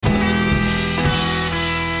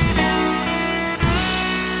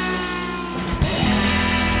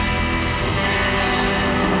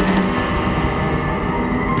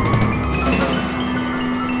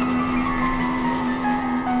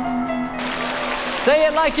Say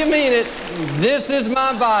it like you mean it. This is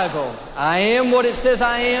my Bible. I am what it says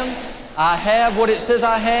I am. I have what it says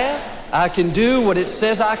I have. I can do what it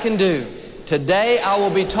says I can do. Today I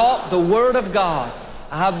will be taught the Word of God.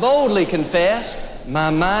 I boldly confess,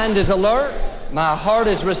 my mind is alert, my heart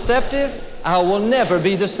is receptive. I will never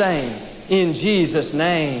be the same. In Jesus'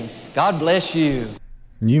 name, God bless you.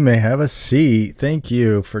 You may have a seat. Thank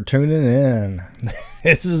you for tuning in.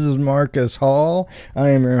 This is Marcus Hall. I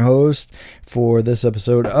am your host for this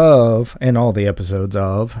episode of, and all the episodes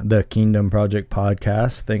of, the Kingdom Project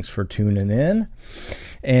Podcast. Thanks for tuning in.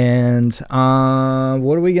 And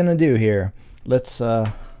what are we going to do here? Let's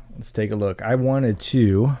take a look. I wanted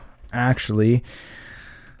to actually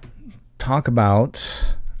talk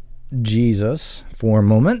about Jesus for a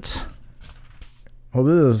moment.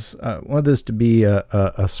 Well, I want this to be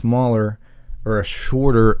a smaller or a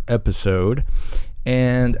shorter episode,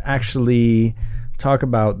 and actually talk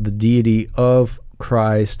about the deity of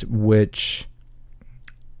Christ, which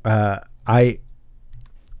I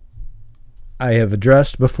have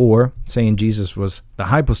addressed before, saying Jesus was the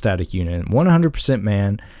hypostatic union, 100%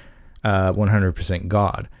 man, 100%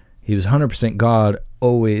 God. He was 100% God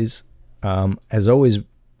always, as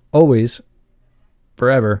always,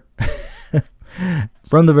 forever.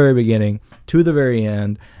 From the very beginning to the very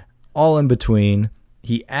end, all in between,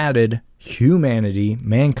 he added humanity,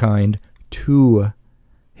 mankind, to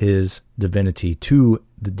his divinity, to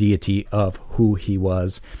the deity of who he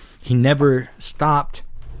was. He never stopped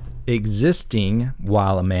existing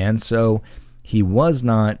while a man, so he was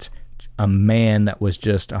not a man that was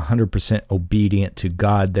just 100% obedient to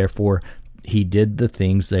God. Therefore, he did the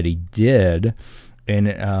things that he did,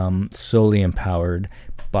 and solely empowered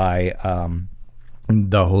by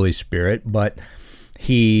the Holy Spirit, but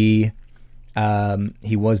he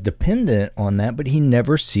was dependent on that, but he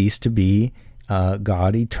never ceased to be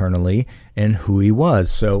God eternally and who he was.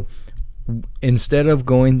 So instead of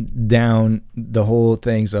going down the whole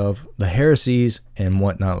things of the heresies and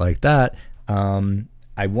whatnot like that,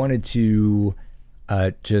 I wanted to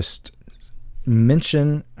just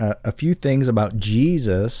mention a few things about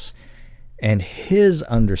Jesus and his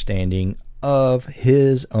understanding of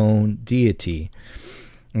his own deity.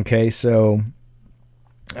 Okay, so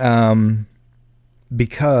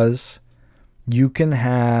because you can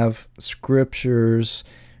have scriptures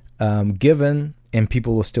given, and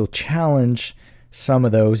people will still challenge some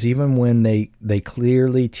of those, even when they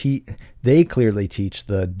clearly teach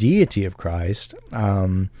the deity of Christ.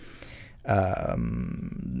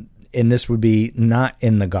 And this would be not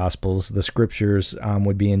in the Gospels. The scriptures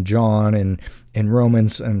would be in John and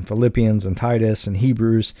Romans and Philippians and Titus and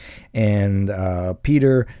Hebrews and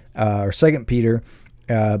Peter or 2 Peter.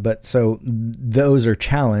 But so those are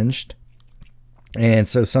challenged. And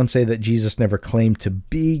so some say that Jesus never claimed to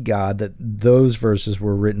be God, that those verses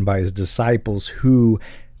were written by his disciples who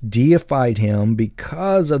deified him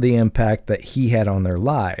because of the impact that he had on their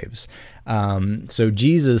lives. So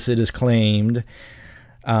Jesus, it is claimed,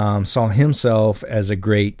 saw himself as a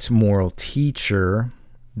great moral teacher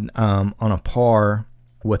on a par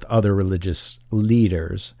with other religious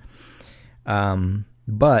leaders.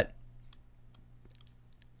 But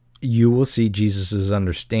you will see Jesus'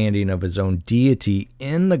 understanding of his own deity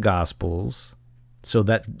in the Gospels, so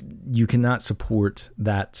that you cannot support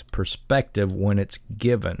that perspective when it's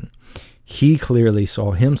given. He clearly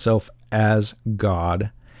saw himself as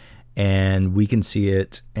God, and we can see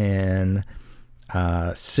it in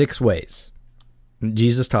 6 ways.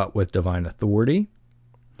 Jesus taught with divine authority.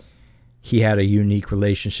 He had a unique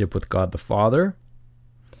relationship with God the Father.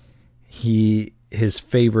 His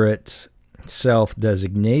favorite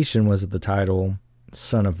self-designation was the title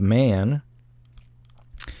Son of Man.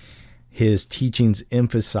 His teachings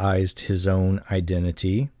emphasized his own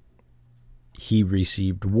identity. He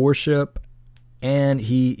received worship, and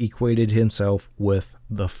he equated himself with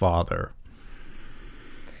the Father.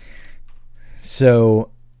 So,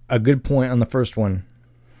 a good point on the first one.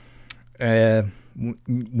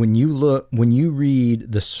 When you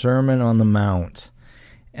read the Sermon on the Mount,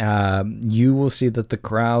 you will see that the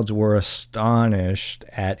crowds were astonished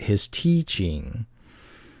at his teaching,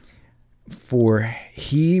 for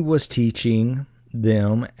he was teaching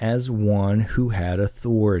them as one who had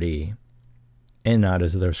authority and not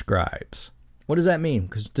as their scribes. What does that mean?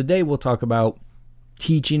 Because today we'll talk about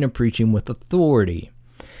teaching and preaching with authority.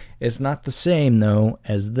 It's not the same, though,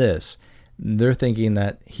 as this. They're thinking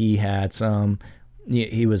that he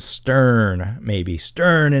was stern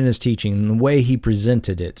in his teaching, and the way he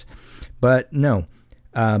presented it. But no,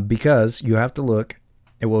 because you have to look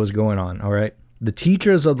at what was going on, all right? The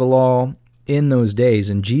teachers of the law in those days,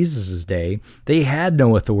 in Jesus' day, they had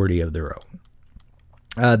no authority of their own.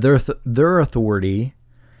 their authority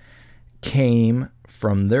came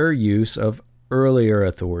from their use of earlier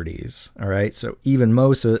authorities. All right, so even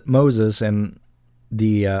Moses and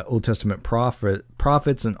the Old Testament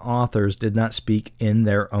prophets and authors did not speak in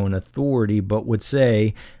their own authority, but would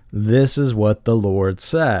say, "This is what the Lord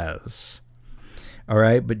says." All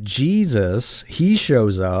right, but Jesus, he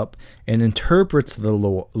shows up and interprets the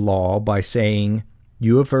law by saying,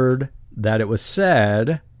 "You have heard that it was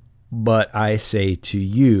said, but I say to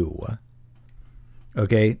you."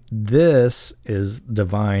 Okay, this is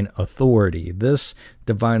divine authority. This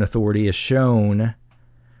divine authority is shown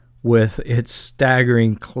with its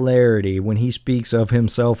staggering clarity when he speaks of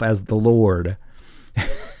himself as the Lord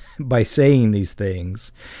by saying these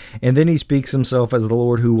things. And then he speaks himself as the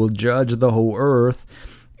Lord who will judge the whole earth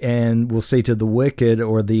and will say to the wicked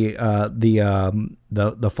or the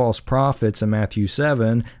false prophets in Matthew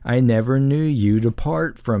 7, "I never knew you,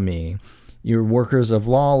 depart from me, you're workers of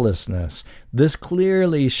lawlessness." This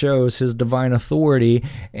clearly shows his divine authority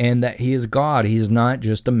and that he is God. He's not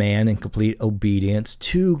just a man in complete obedience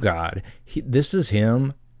to God. This is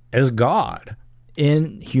him as God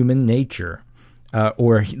in human nature,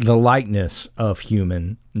 or the likeness of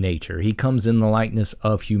human nature. He comes in the likeness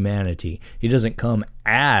of humanity. He doesn't come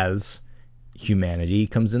as humanity. He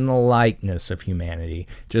comes in the likeness of humanity,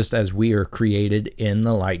 just as we are created in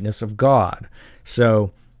the likeness of God.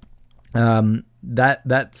 So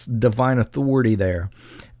that's divine authority there.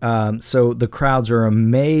 So the crowds are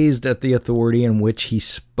amazed at the authority in which he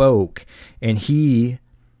spoke, and he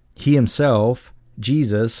himself,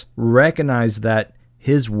 Jesus, recognized that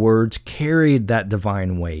his words carried that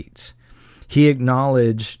divine weight. He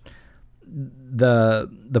acknowledged the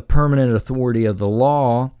permanent authority of the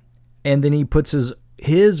law, and then he puts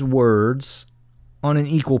his words on an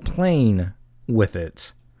equal plane with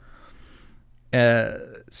it.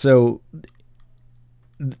 So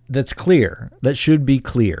that's clear. That should be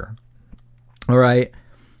clear. All right.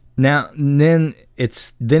 Now, then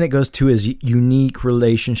it goes to his unique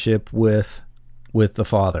relationship with the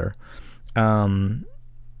Father.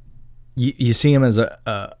 You see him as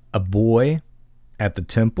a boy at the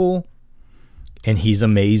temple, and he's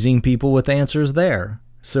amazing people with answers there.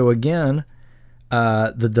 So again,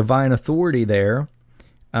 the divine authority there,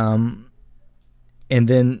 and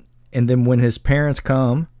then when his parents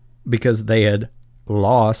come, because they had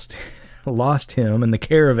lost him in the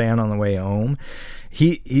caravan on the way home,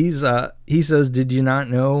 he says, "Did you not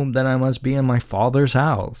know that I must be in my Father's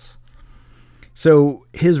house?" So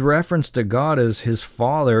his reference to God as his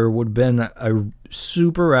Father would have been a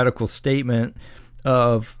super radical statement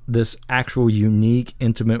of this actual unique,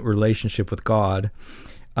 intimate relationship with God,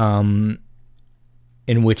 in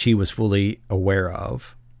which he was fully aware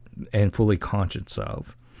of and fully conscious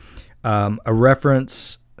of.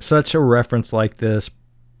 Such a reference like this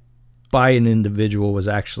by an individual was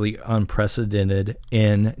actually unprecedented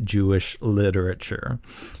in Jewish literature.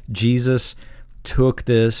 Jesus took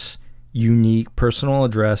this unique personal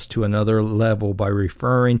address to another level by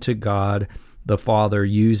referring to God the Father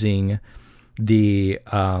using the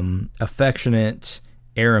affectionate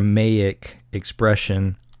Aramaic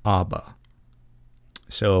expression Abba.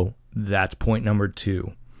 So that's point number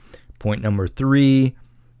 2. Point number 3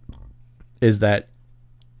 is that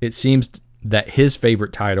it seems that his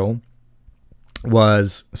favorite title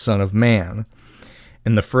was Son of Man.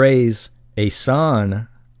 And the phrase, a son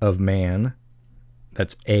of man,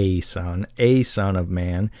 that's a son of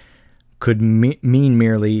man, could mean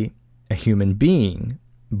merely a human being.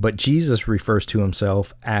 But Jesus refers to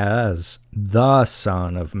himself as the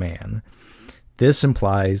Son of Man. This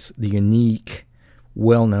implies the unique,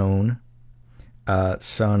 well-known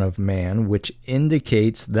Son of Man, which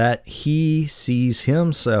indicates that he sees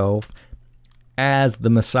himself as the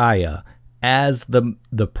Messiah, as the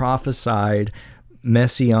prophesied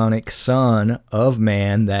messianic Son of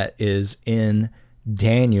Man that is in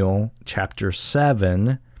Daniel chapter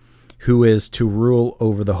 7, who is to rule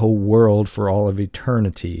over the whole world for all of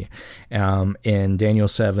eternity, in Daniel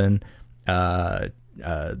 7,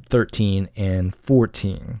 13 and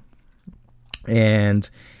 14. And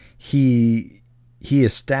he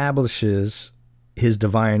establishes his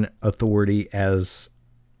divine authority as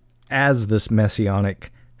this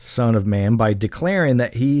messianic Son of Man by declaring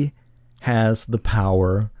that he has the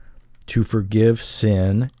power to forgive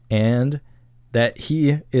sin and that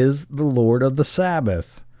he is the Lord of the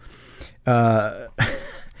Sabbath.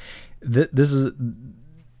 This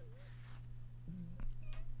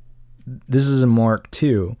is in Mark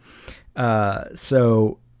 2.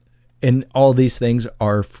 So, and all these things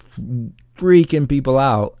are freaking people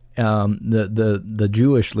out. The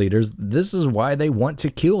Jewish leaders, this is why they want to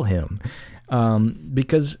kill him.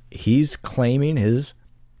 because he's claiming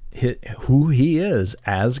who he is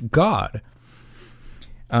as God.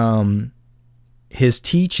 His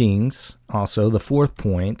teachings, also, the fourth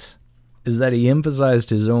point, is that he emphasized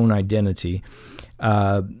his own identity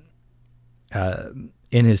in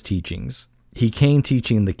his teachings. He came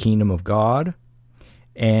teaching the kingdom of God,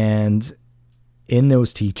 and in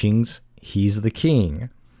those teachings, he's the king.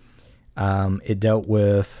 It dealt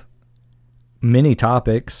with many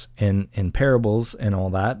topics and parables and all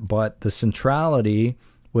that, but the centrality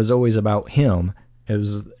was always about him. It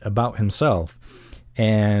was about himself.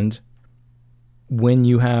 And when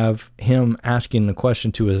you have him asking the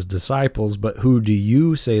question to his disciples, but who do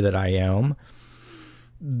you say that I am?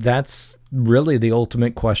 That's really the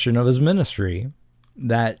ultimate question of his ministry,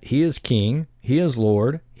 that he is king, he is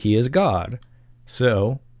Lord, he is God.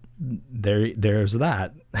 So there's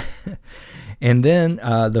that. And then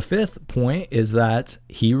the fifth point is that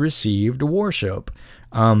he received worship,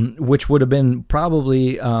 which would have been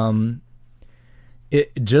probably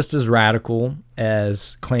just as radical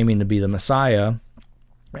as claiming to be the Messiah.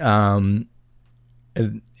 But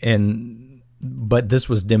this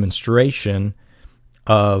was demonstration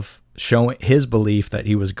of showing his belief that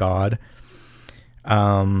he was God.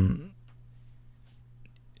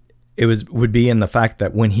 Would be in the fact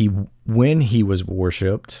that when he was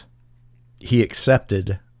worshipped, he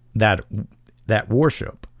accepted that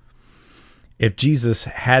worship. If Jesus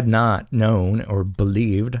had not known or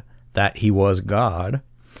believed that he was God,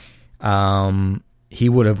 he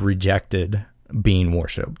would have rejected being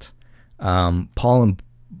worshipped. Paul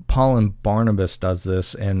and Barnabas does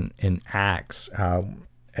this in Acts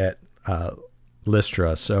at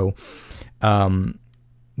Lystra. So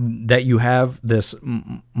that you have this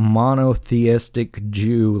monotheistic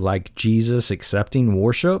Jew like Jesus accepting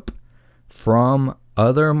worship from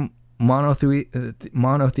other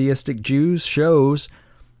monotheistic Jews shows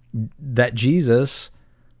that Jesus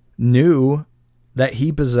knew that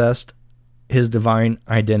he possessed his divine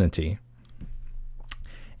identity.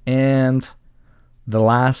 And the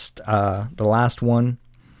last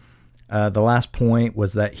point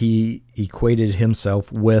was that he equated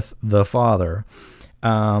himself with the Father.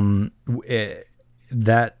 That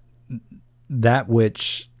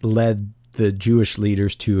which led the Jewish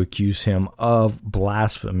leaders to accuse him of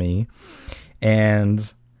blasphemy,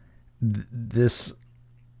 and this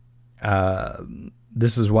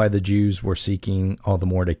is why the Jews were seeking all the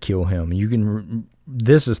more to kill him.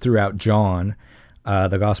 This is throughout John,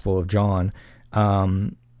 the Gospel of John,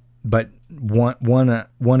 but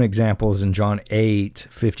one example is in John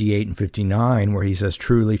 8:58 and 59, where he says,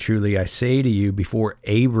 "Truly, truly, I say to you, before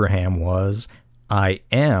Abraham was, I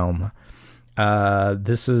am."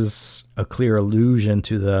 This is a clear allusion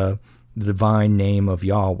to the divine name of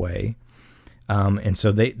Yahweh. And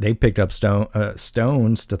so they picked up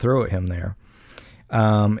stones to throw at him there.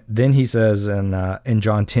 Then he says in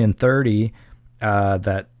John 10:30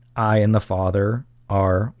 that I and the Father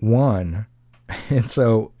are one.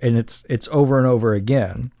 And it's over and over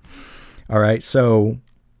again. All right. So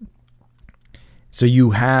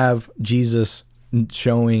you have Jesus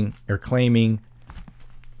showing or claiming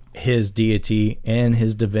his deity and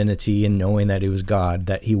his divinity, and knowing that he was God,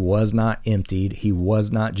 that he was not emptied. He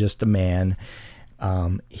was not just a man.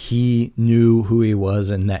 He knew who he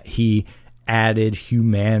was, and that he added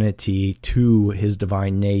humanity to his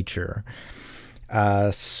divine nature.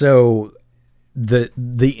 So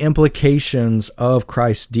the implications of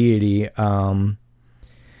Christ's deity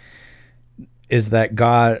is that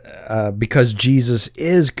God, because Jesus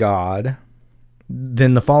is God,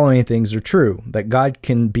 then the following things are true: that God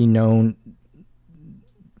can be known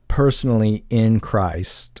personally in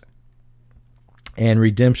Christ, and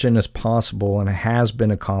redemption is possible and has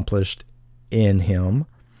been accomplished in him.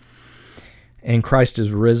 And Christ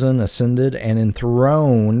is risen, ascended, and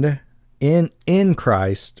enthroned in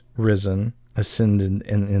Christ, risen, ascended,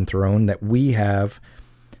 and enthroned, that we have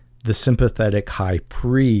the sympathetic high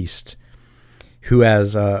priest who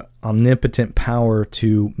has omnipotent power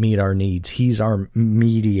to meet our needs. He's our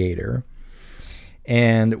mediator.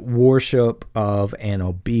 And worship of and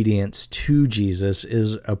obedience to Jesus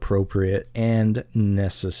is appropriate and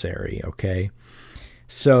necessary, okay?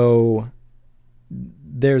 So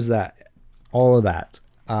there's that, all of that.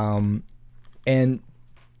 And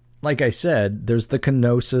like I said, there's the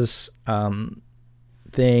kenosis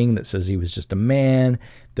thing that says he was just a man.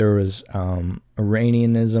 There was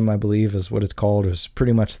Iranianism, I believe is what it's called. It was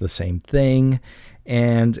pretty much the same thing.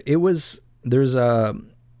 And there's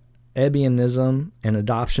Ebionism and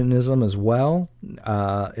adoptionism as well.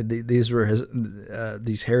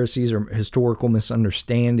 These heresies are historical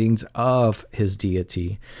misunderstandings of his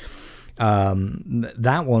deity.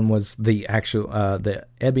 That one was the actual, the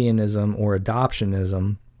Ebionism or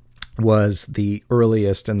adoptionism was the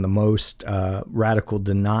earliest and the most radical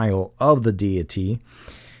denial of the deity.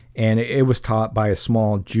 And it was taught by a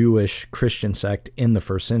small Jewish Christian sect in the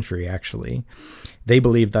first century, actually. They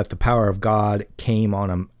believed that the power of God came on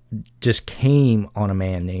a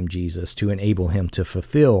man named Jesus to enable him to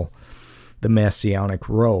fulfill the messianic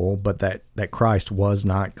role, but that Christ was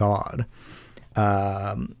not God.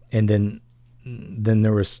 And then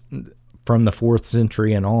there was, from the 4th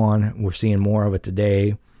century and on, we're seeing more of it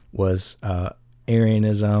today, was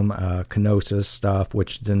Arianism, kenosis stuff,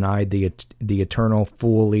 which denied the eternal,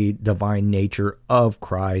 fully divine nature of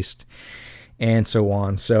Christ, and so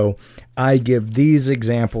on. So I give these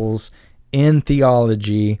examples in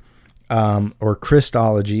theology or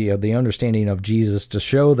Christology of the understanding of Jesus to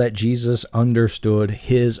show that Jesus understood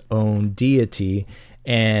his own deity,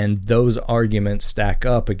 and those arguments stack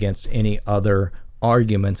up against any other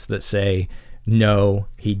arguments that say, no,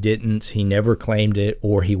 he didn't, he never claimed it,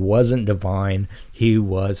 or he wasn't divine, he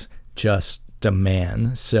was just a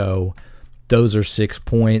man. So those are 6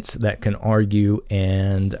 points that can argue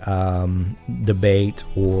and debate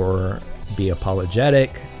or be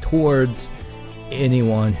apologetic towards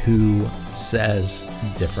anyone who says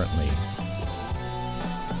differently.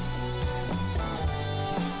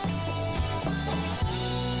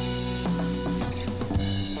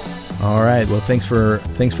 All right. Well, thanks for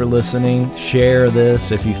listening. Share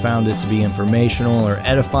this if you found it to be informational or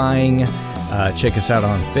edifying. Check us out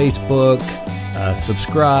on Facebook.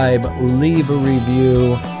 Subscribe. Leave a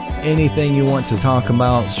review. Anything you want to talk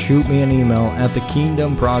about, shoot me an email at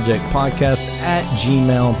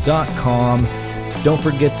thekingdomprojectpodcast@gmail.com. Don't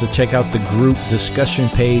forget to check out the group discussion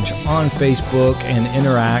page on Facebook and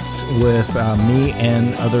interact with me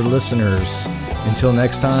and other listeners. Until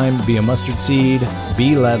next time, be a mustard seed,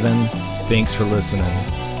 be leaven. Thanks for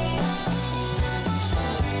listening.